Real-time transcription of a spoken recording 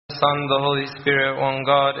Son, the Holy Spirit, one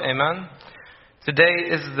God. Amen. Today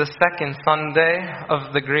is the second Sunday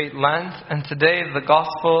of the Great Lent, and today the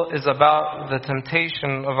Gospel is about the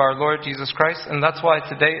temptation of our Lord Jesus Christ, and that's why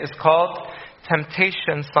today is called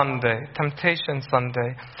Temptation Sunday. Temptation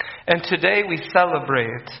Sunday. And today we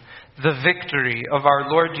celebrate the victory of our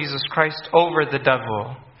Lord Jesus Christ over the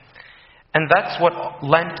devil. And that's what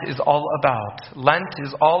Lent is all about. Lent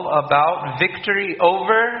is all about victory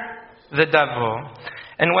over the devil.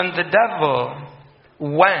 And when the devil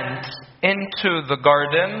went into the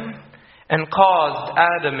garden and caused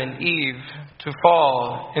Adam and Eve to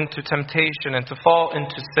fall into temptation and to fall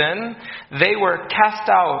into sin, they were cast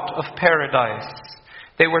out of paradise.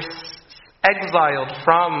 They were exiled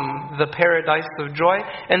from the paradise of joy,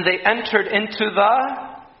 and they entered into the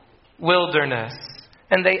wilderness.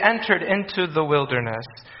 And they entered into the wilderness.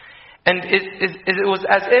 And it was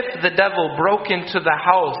as if the devil broke into the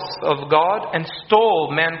house of God and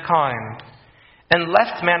stole mankind and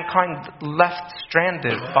left mankind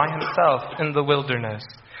stranded by himself in the wilderness.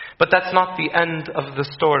 But that's not the end of the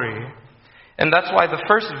story. And that's why the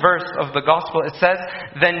first verse of the Gospel, it says,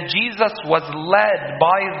 "Then Jesus was led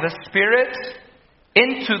by the Spirit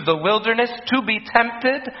into the wilderness to be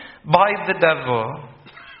tempted by the devil."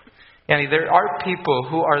 Yani there are people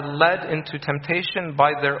who are led into temptation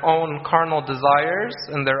by their own carnal desires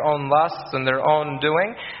and their own lusts and their own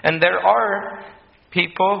doing. And there are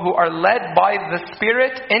people who are led by the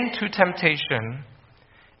Spirit into temptation.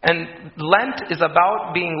 And Lent is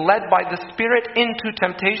about being led by the Spirit into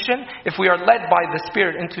temptation. If we are led by the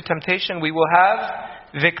Spirit into temptation, we will have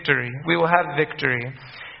victory. We will have victory.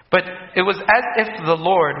 But it was as if the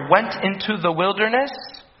Lord went into the wilderness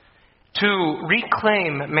to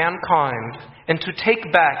reclaim mankind and to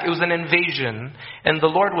take back. It was an invasion. And the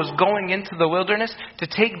Lord was going into the wilderness to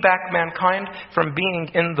take back mankind from being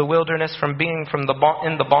in the wilderness, from being in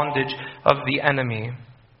the bondage of the enemy.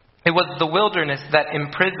 It was the wilderness that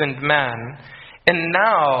imprisoned man. And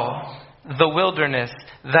now, the wilderness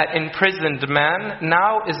that imprisoned man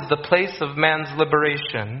now is the place of man's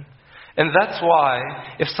liberation. And that's why,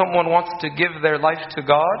 if someone wants to give their life to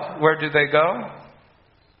God, where do they go?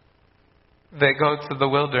 They go to the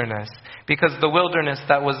wilderness. Because the wilderness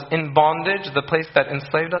that was in bondage, the place that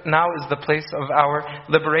enslaved us, now is the place of our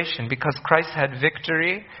liberation. Because Christ had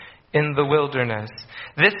victory in the wilderness.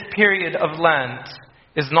 This period of Lent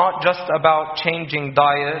is not just about changing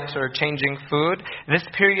diet or changing food. This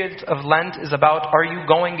period of Lent is about, are you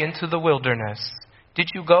going into the wilderness? Did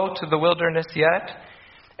you go to the wilderness yet?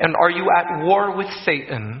 And are you at war with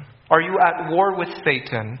Satan? Are you at war with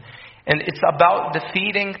Satan? And it's about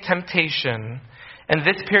defeating temptation. And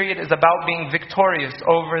this period is about being victorious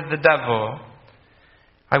over the devil.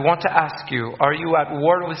 I want to ask you, are you at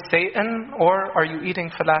war with Satan or are you eating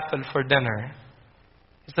falafel for dinner?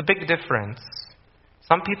 It's a big difference.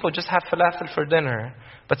 Some people just have falafel for dinner,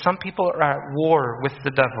 but some people are at war with the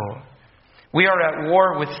devil. We are at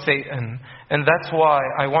war with Satan, and that's why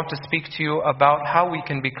I want to speak to you about how we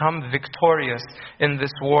can become victorious in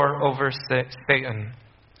this war over Satan.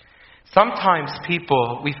 Sometimes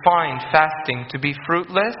we find fasting to be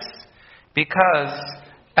fruitless because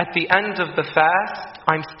at the end of the fast,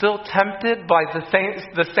 I'm still tempted by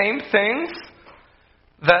the same things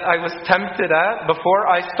that I was tempted at before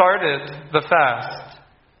I started the fast.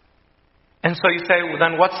 And so you say, well,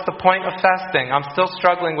 then what's the point of fasting? I'm still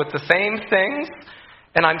struggling with the same things,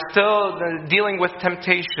 and I'm still dealing with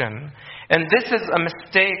temptation. And this is a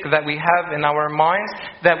mistake that we have in our minds,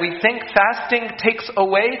 that we think fasting takes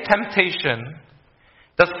away temptation.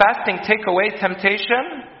 Does fasting take away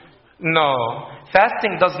temptation? No.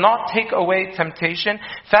 Fasting does not take away temptation.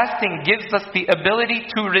 Fasting gives us the ability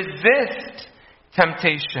to resist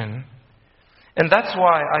temptation. And that's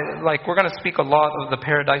why we're going to speak a lot of the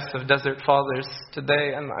Paradise of Desert Fathers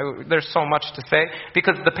today, and there's so much to say.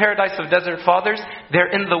 Because the Paradise of Desert Fathers,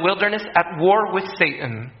 they're in the wilderness at war with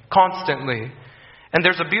Satan, constantly. And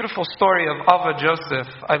there's a beautiful story of Ava Joseph.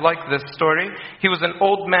 I like this story. He was an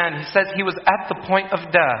old man. He says he was at the point of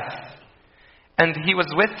death. And he was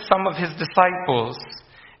with some of his disciples.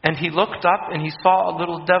 And he looked up and he saw a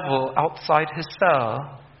little devil outside his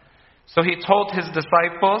cell. So he told his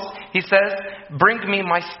disciples, he says, "Bring me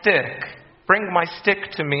my stick. Bring my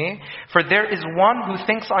stick to me, for there is one who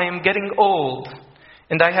thinks I am getting old,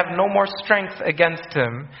 and I have no more strength against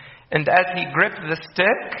him." And as he gripped the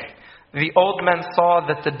stick, the old man saw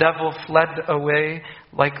that the devil fled away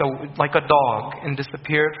like a dog and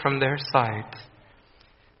disappeared from their sight.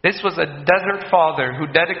 This was a desert father who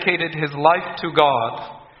dedicated his life to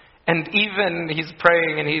God. And even he's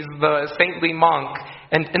praying and he's the saintly monk.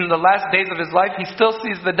 And in the last days of his life, he still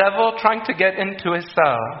sees the devil trying to get into his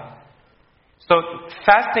cell. So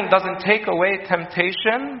fasting doesn't take away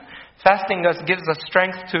temptation. Fasting gives us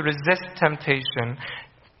strength to resist temptation.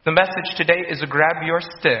 The message today is grab your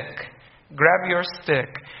stick. Grab your stick.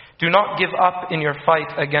 Do not give up in your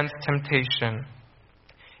fight against temptation.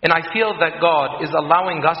 And I feel that God is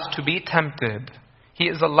allowing us to be tempted. He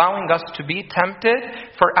is allowing us to be tempted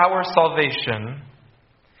for our salvation.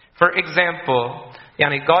 For example,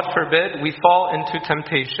 God forbid, we fall into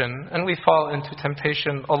temptation. And we fall into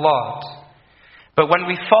temptation a lot. But when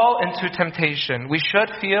we fall into temptation, we should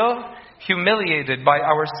feel humiliated by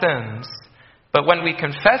our sins. But when we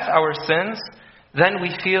confess our sins, then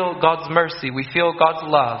we feel God's mercy. We feel God's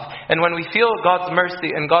love. And when we feel God's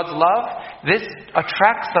mercy and God's love, this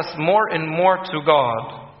attracts us more and more to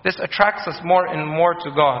God. This attracts us more and more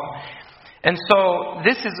to God. And so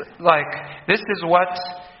this is what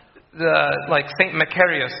Saint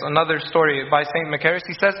Macarius, another story by Saint Macarius,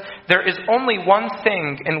 he says, there is only one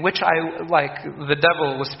thing in which the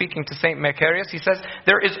devil was speaking to Saint Macarius. He says,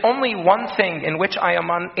 there is only one thing in which I am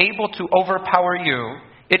unable to overpower you.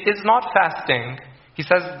 It is not fasting. He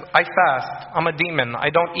says, I fast. I'm a demon. I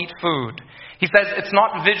don't eat food. He says, it's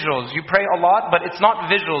not visuals. You pray a lot, but it's not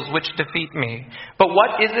visuals which defeat me. But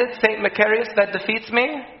what is it, Saint Macarius, that defeats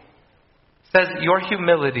me? He says, your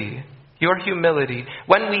humility. Your humility.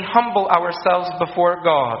 When we humble ourselves before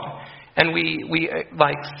God and we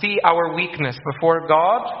see our weakness before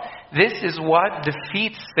God, this is what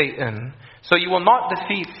defeats Satan. So you will not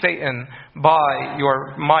defeat Satan by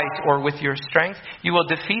your might or with your strength. You will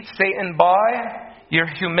defeat Satan by your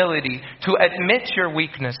humility, to admit your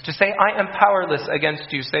weakness, to say, I am powerless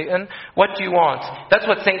against you, Satan. What do you want? That's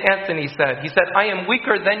what St. Anthony said. He said, I am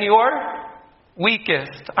weaker than your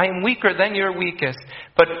weakest. I am weaker than your weakest.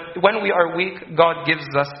 But when we are weak, God gives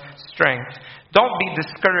us strength. Don't be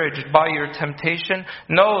discouraged by your temptation.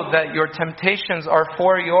 Know that your temptations are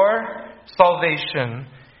for your salvation.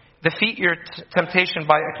 Defeat your temptation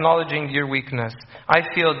by acknowledging your weakness. I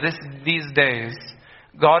feel these days,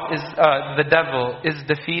 the devil is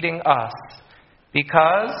defeating us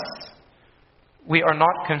because we are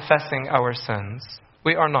not confessing our sins.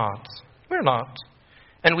 We are not. We're not.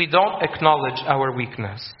 And we don't acknowledge our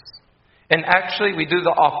weakness. And actually, we do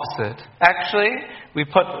the opposite. Actually, we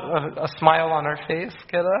put a smile on our face,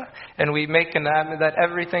 and we make an ad that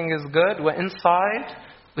everything is good. When inside,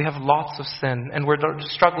 we have lots of sin, and we're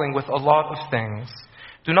struggling with a lot of things.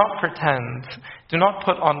 Do not pretend. Do not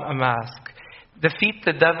put on a mask. Defeat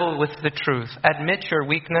the devil with the truth. Admit your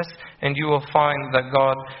weakness, and you will find that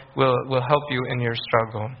God will help you in your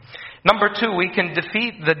struggle. Number 2, we can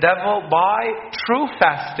defeat the devil by true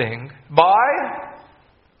fasting. By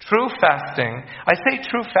true fasting. I say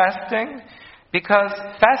true fasting because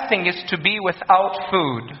fasting is to be without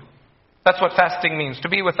food. That's what fasting means, to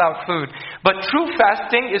be without food. But true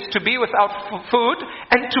fasting is to be without food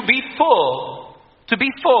and to be full. To be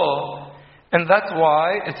full. And that's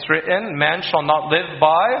why it's written, man shall not live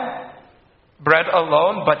by bread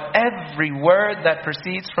alone, but every word that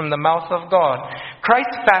proceeds from the mouth of God. Christ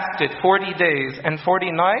fasted 40 days and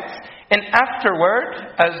 40 nights, and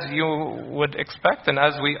afterward, as you would expect, and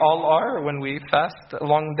as we all are when we fast a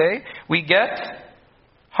long day, we get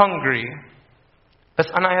hungry.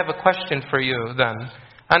 And I have a question for you then.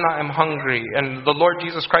 And I am hungry, and the Lord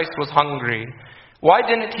Jesus Christ was hungry. Why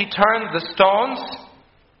didn't He turn the stones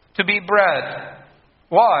to be bread?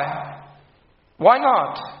 Why? Why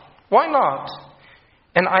not? Why not?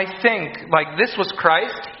 And I think, this was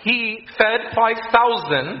Christ. He fed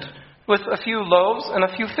 5,000 with a few loaves and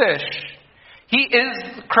a few fish. He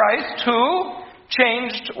is Christ who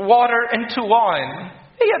changed water into wine.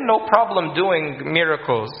 He had no problem doing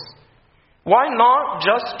miracles. Why not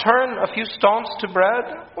just turn a few stones to bread?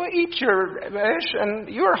 Well, eat your fish, and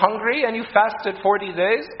you're hungry, and you fasted 40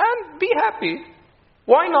 days, and be happy.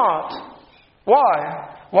 Why not?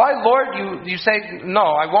 Why? Why, Lord, you say, no,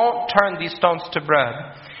 I won't turn these stones to bread.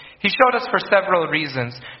 He showed us for several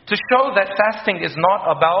reasons. To show that fasting is not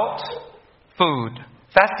about food.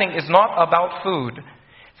 Fasting is not about food.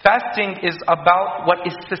 Fasting is about what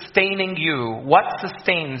is sustaining you. What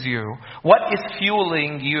sustains you? What is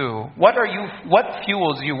fueling you? What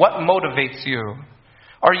fuels you? What motivates you?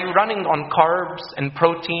 Are you running on carbs and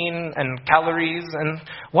protein and calories? And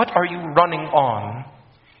what are you running on?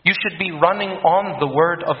 You should be running on the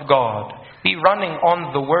Word of God. Be running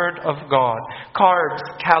on the Word of God. Carbs,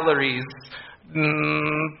 calories,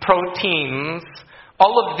 proteins,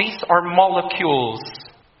 all of these are molecules.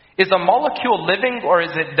 Is a molecule living or is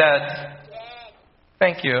it dead?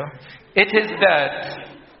 Thank you. It is dead.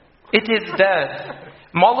 It is dead.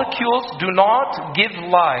 Molecules do not give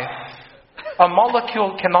life. A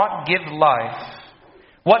molecule cannot give life.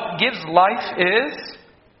 What gives life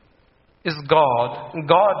is God.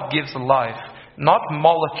 God gives life, not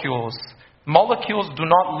molecules. Molecules do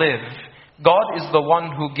not live. God is the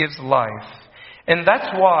one who gives life. And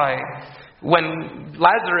that's why when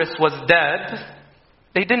Lazarus was dead,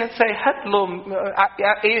 they didn't say,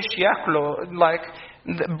 like,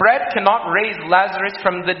 bread cannot raise Lazarus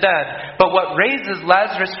from the dead. But what raises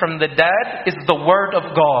Lazarus from the dead is the Word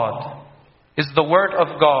of God. Is the Word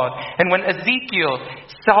of God. And when Ezekiel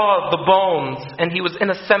saw the bones and he was in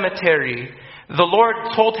a cemetery, the Lord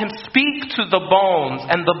told him, speak to the bones.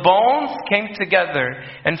 And the bones came together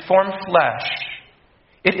and formed flesh.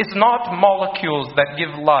 It is not molecules that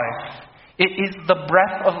give life. It is the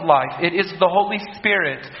breath of life. It is the Holy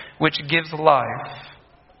Spirit which gives life.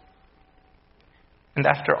 And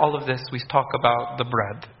after all of this, we talk about the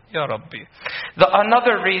bread. Ya Rabbi.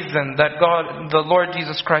 Another reason that the Lord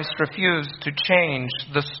Jesus Christ refused to change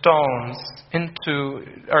the stones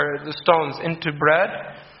into bread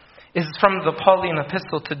is from the Pauline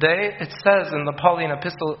epistle today. It says in the Pauline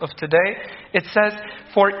epistle of today, it says,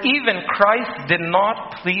 for even Christ did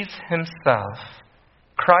not please himself.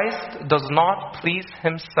 Christ does not please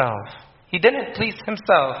himself. He didn't please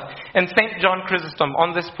himself. And St. John Chrysostom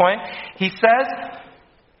on this point, he says,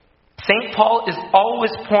 St. Paul is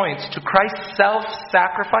always points to Christ's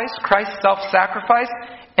self-sacrifice,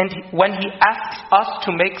 and when he asks us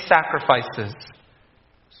to make sacrifices.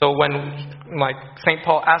 So when St.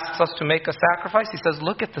 Paul asks us to make a sacrifice, he says,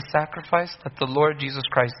 look at the sacrifice that the Lord Jesus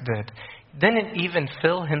Christ did. Didn't even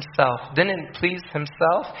fill himself, didn't please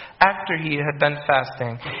himself after he had been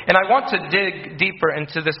fasting. And I want to dig deeper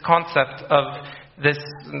into this concept of this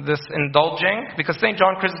indulging, because St.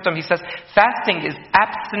 John Chrysostom, he says, fasting is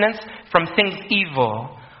abstinence from things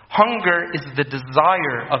evil. Hunger is the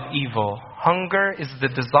desire of evil. Hunger is the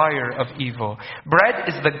desire of evil. Bread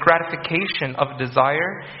is the gratification of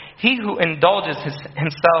desire. He who indulges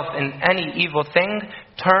himself in any evil thing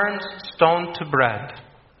turns stone to bread.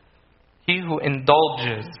 He who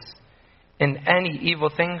indulges in any evil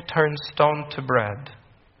thing turns stone to bread.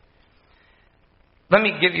 Let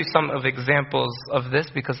me give you some of examples of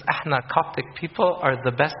this, because Ahna Coptic people are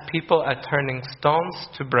the best people at turning stones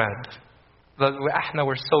to bread. Ahna,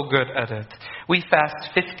 we're so good at it. We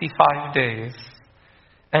fast 55 days.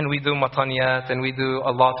 And we do mataniyat, and we do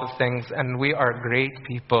a lot of things. And we are great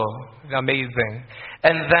people. Amazing.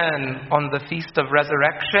 And then, on the Feast of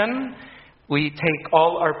Resurrection, we take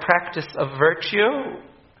all our practice of virtue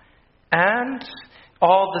and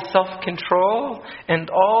all the self-control and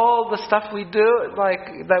all the stuff we do,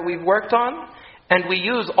 that we've worked on, and we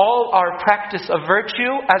use all our practice of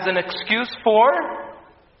virtue as an excuse for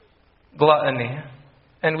gluttony.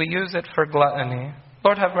 And we use it for gluttony.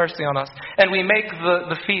 Lord have mercy on us. And we make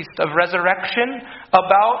the feast of resurrection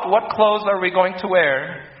about what clothes are we going to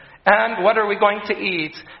wear, and what are we going to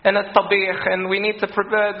eat, and at-tabikh, and we need to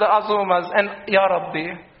prepare the azumas, and Ya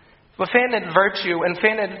Rabbi. وفين virtue, and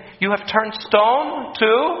you have turned stone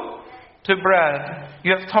to bread.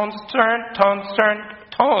 You have turned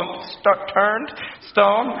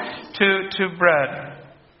stone to bread.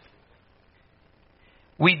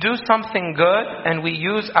 We do something good, and we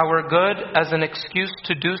use our good as an excuse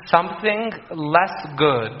to do something less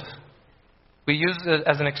good. We use it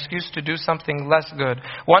as an excuse to do something less good.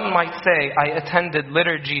 One might say, I attended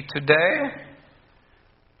liturgy today,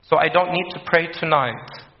 so I don't need to pray tonight.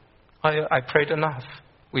 I prayed enough.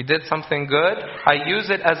 We did something good. I use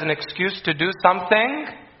it as an excuse to do something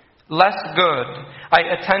less good. I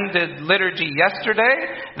attended liturgy yesterday.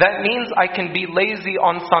 That means I can be lazy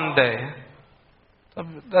on Sunday.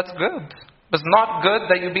 That's good. It's not good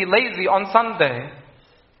that you be lazy on Sunday.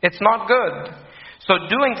 It's not good. So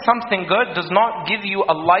doing something good does not give you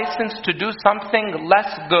a license to do something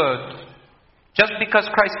less good. Just because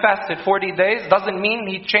Christ fasted 40 days doesn't mean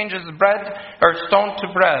he changes bread or stone to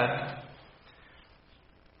bread.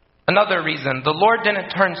 Another reason, the Lord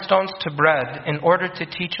didn't turn stones to bread in order to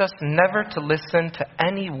teach us never to listen to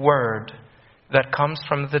any word that comes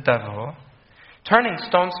from the devil. Turning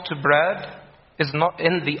stones to bread is not,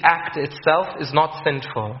 in the act itself, is not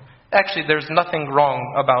sinful. Actually, there's nothing wrong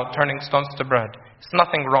about turning stones to bread. It's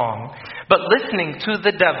nothing wrong. But listening to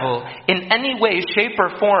the devil in any way, shape,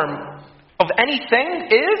 or form of anything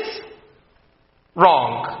is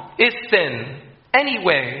wrong, is sin,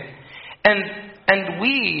 anyway. And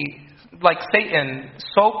we, like Satan,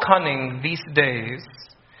 so cunning these days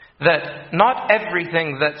that not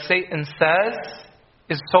everything that Satan says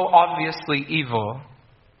is so obviously evil.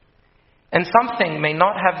 And something may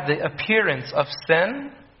not have the appearance of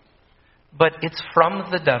sin, but it's from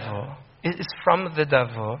the devil. It is from the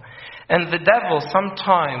devil. And the devil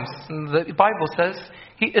sometimes, the Bible says,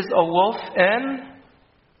 he is a wolf in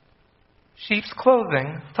sheep's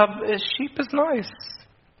clothing. Sheep is nice.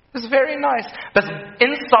 It's very nice. But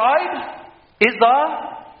inside is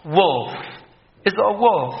a wolf. Is a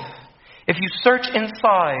wolf. If you search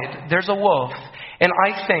inside, there's a wolf. And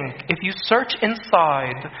I think if you search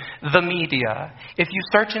inside the media, if you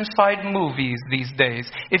search inside movies these days,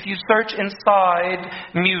 if you search inside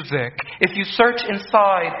music, if you search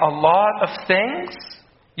inside a lot of things,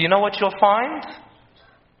 you know what you'll find?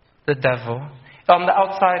 The devil. On the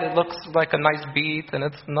outside it looks like a nice beat and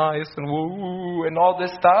it's nice and woo and all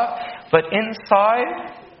this stuff. But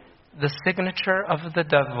inside, the signature of the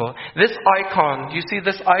devil. This icon, do you see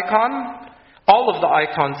this icon? All of the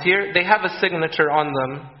icons here, they have a signature on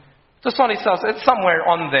them. This one itself, it's somewhere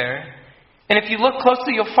on there. And if you look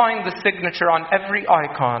closely, you'll find the signature on every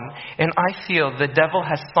icon. And I feel the devil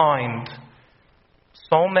has signed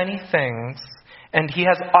so many things. And he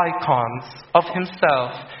has icons of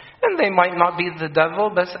himself. And they might not be the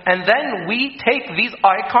devil. And then we take these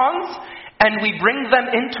icons and we bring them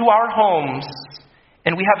into our homes.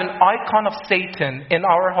 And we have an icon of Satan in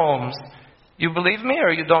our homes. You believe me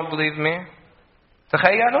or you don't believe me?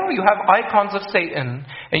 You have icons of Satan.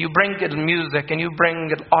 And you bring music and you bring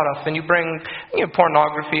araf and you bring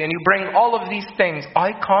pornography and you bring all of these things.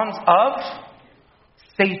 Icons of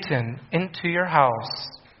Satan into your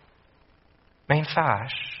house. ما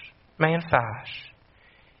ينفعش.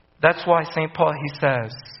 That's why St. Paul, he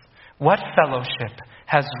says, what fellowship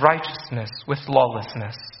has righteousness with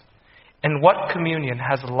lawlessness? And what communion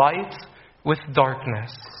has light with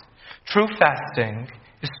darkness? True fasting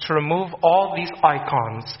is to remove all these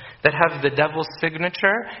icons that have the devil's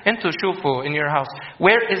signature into shufu in your house.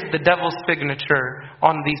 Where is the devil's signature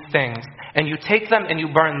on these things? And you take them and you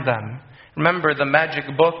burn them. Remember the magic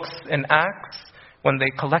books in Acts? When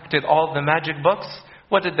they collected all the magic books,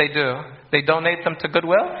 what did they do? They donate them to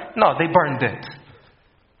Goodwill? No, they burned it.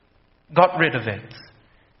 Got rid of it.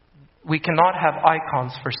 We cannot have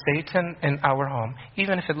icons for Satan in our home.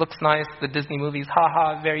 Even if it looks nice, the Disney movies,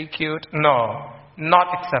 haha, very cute. No, not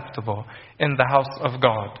acceptable in the house of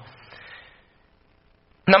God.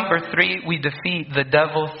 Number 3, we defeat the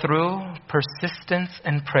devil through persistence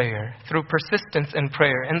and prayer. Through persistence and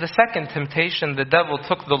prayer. In the second temptation, the devil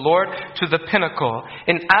took the Lord to the pinnacle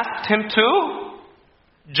and asked him to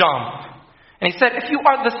jump. And he said, if you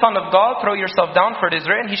are the Son of God, throw yourself down, for it is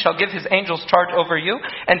written, He shall give His angels charge over you,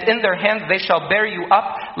 and in their hands they shall bear you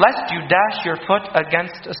up, lest you dash your foot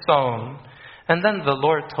against a stone. And then the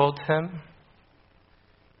Lord told him,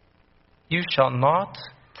 you shall not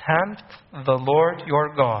tempt the Lord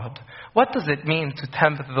your God. What does it mean to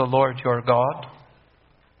tempt the Lord your God?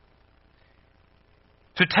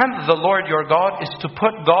 To tempt the Lord your God is to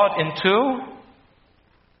put God into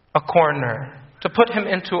a corner. To put Him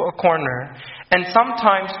into a corner. And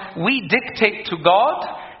sometimes we dictate to God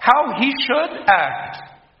how He should act.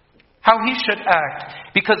 How He should act.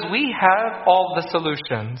 Because we have all the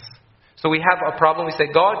solutions. So we have a problem. We say,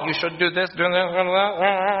 God, you should do this, do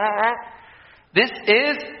that. This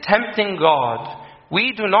is tempting God.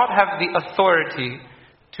 We do not have the authority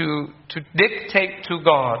to dictate to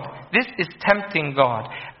God. This is tempting God.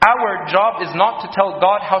 Our job is not to tell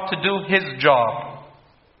God how to do His job.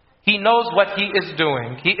 He knows what He is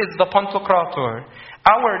doing. He is the Pantocrator.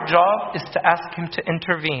 Our job is to ask Him to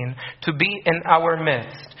intervene, to be in our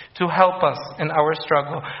midst, to help us in our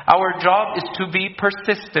struggle. Our job is to be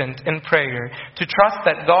persistent in prayer, to trust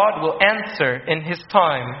that God will answer in His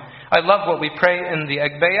time. I love what we pray in the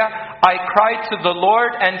Agbeya. I cried to the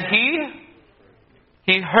Lord and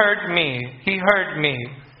He heard me. He heard me.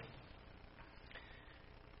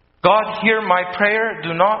 God, hear my prayer.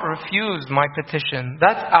 Do not refuse my petition.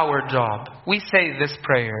 That's our job. We say this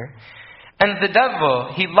prayer. And the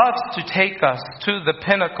devil, he loves to take us to the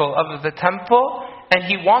pinnacle of the temple. And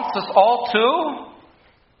he wants us all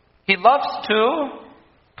he loves to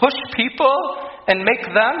push people and make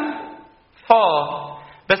them fall.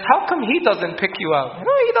 But how come He doesn't pick you up?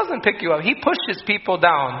 No, He doesn't pick you up. He pushes people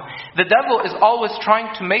down. The devil is always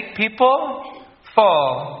trying to make people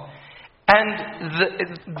fall. And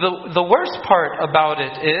the worst part about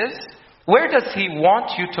it is, where does He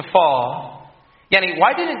want you to fall? Yani,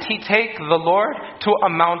 why didn't He take the Lord to a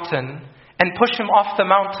mountain and push Him off the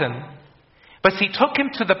mountain? But He took Him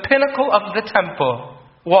to the pinnacle of the temple.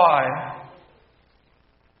 Why?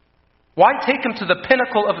 Why take Him to the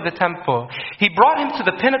pinnacle of the temple? He brought Him to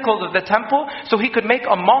the pinnacle of the temple so He could make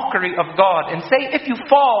a mockery of God and say, if you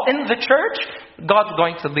fall in the church, God's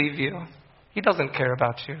going to leave you. He doesn't care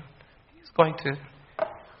about you. He's going to.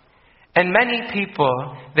 And many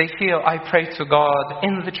people, they feel, I pray to God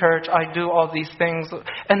in the church, I do all these things,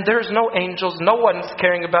 and there's no angels, no one's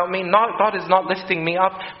caring about me, God is not lifting me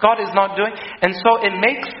up, God is not doing. And so it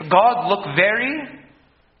makes God look very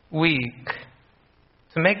weak.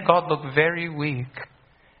 To make God look very weak.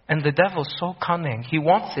 And the devil's so cunning. He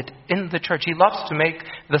wants it in the church. He loves to make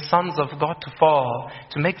the sons of God to fall,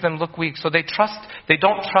 to make them look weak. So they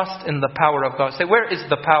don't trust in the power of God. Say, where is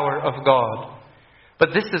the power of God? But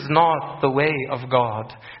this is not the way of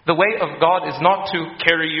God. The way of God is not to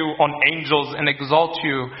carry you on angels and exalt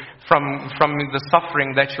you from the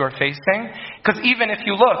suffering that you're facing. Because even if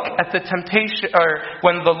you look at the temptation, or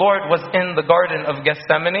when the Lord was in the Garden of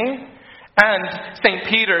Gethsemane, and St.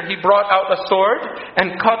 Peter, he brought out a sword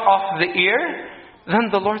and cut off the ear. Then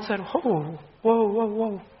the Lord said,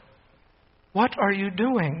 whoa. What are you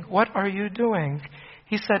doing? What are you doing?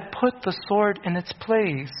 He said, put the sword in its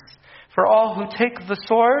place. For all who take the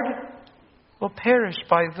sword will perish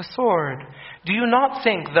by the sword. Do you not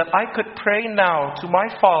think that I could pray now to my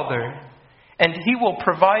Father, and He will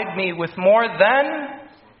provide me with more than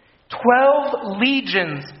 12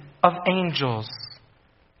 legions of angels?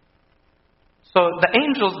 So the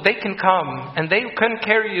angels, they can come and they can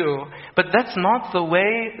carry you. But that's not the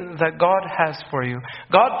way that God has for you.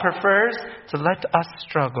 God prefers to let us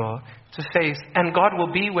struggle, to face. And God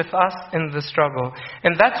will be with us in the struggle.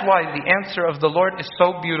 And that's why the answer of the Lord is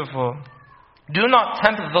so beautiful. Do not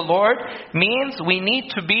tempt the Lord means we need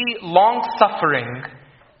to be long-suffering.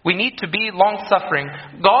 We need to be long-suffering.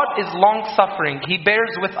 God is long-suffering. He bears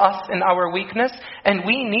with us in our weakness, and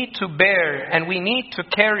we need to bear, and we need to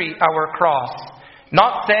carry our cross.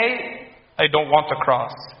 Not say, I don't want a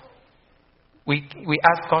cross. We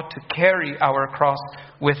ask God to carry our cross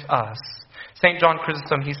with us. St. John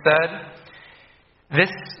Chrysostom, he said,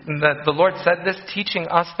 that the Lord said this, teaching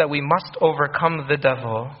us that we must overcome the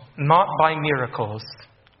devil, not by miracles.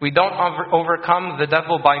 We don't overcome the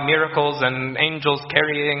devil by miracles and angels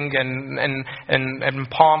carrying and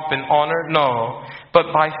pomp and honor. No.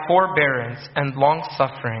 But by forbearance and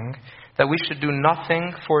long-suffering, that we should do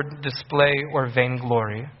nothing for display or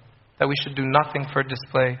vainglory. That we should do nothing for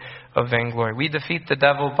display of vainglory. We defeat the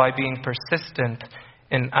devil by being persistent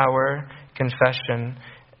in our confession,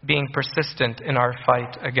 being persistent in our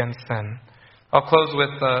fight against sin. I'll close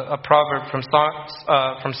with a proverb from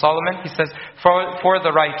Solomon. He says, for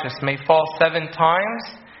the righteous may fall 7 times,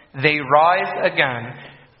 they rise again.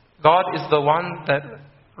 God is the one that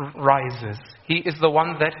rises. He is the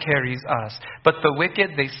one that carries us. But the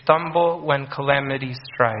wicked, they stumble when calamity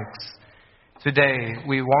strikes. Today,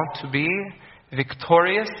 we want to be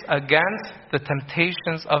victorious against the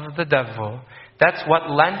temptations of the devil. That's what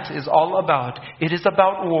Lent is all about. It is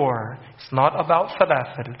about war. It's not about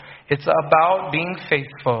falafel. It's about being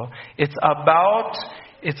faithful. It's about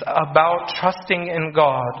trusting in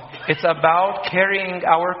God. It's about carrying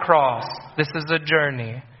our cross. This is a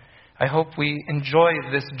journey. I hope we enjoy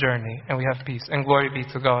this journey and we have peace. And glory be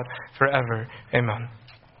to God forever. Amen.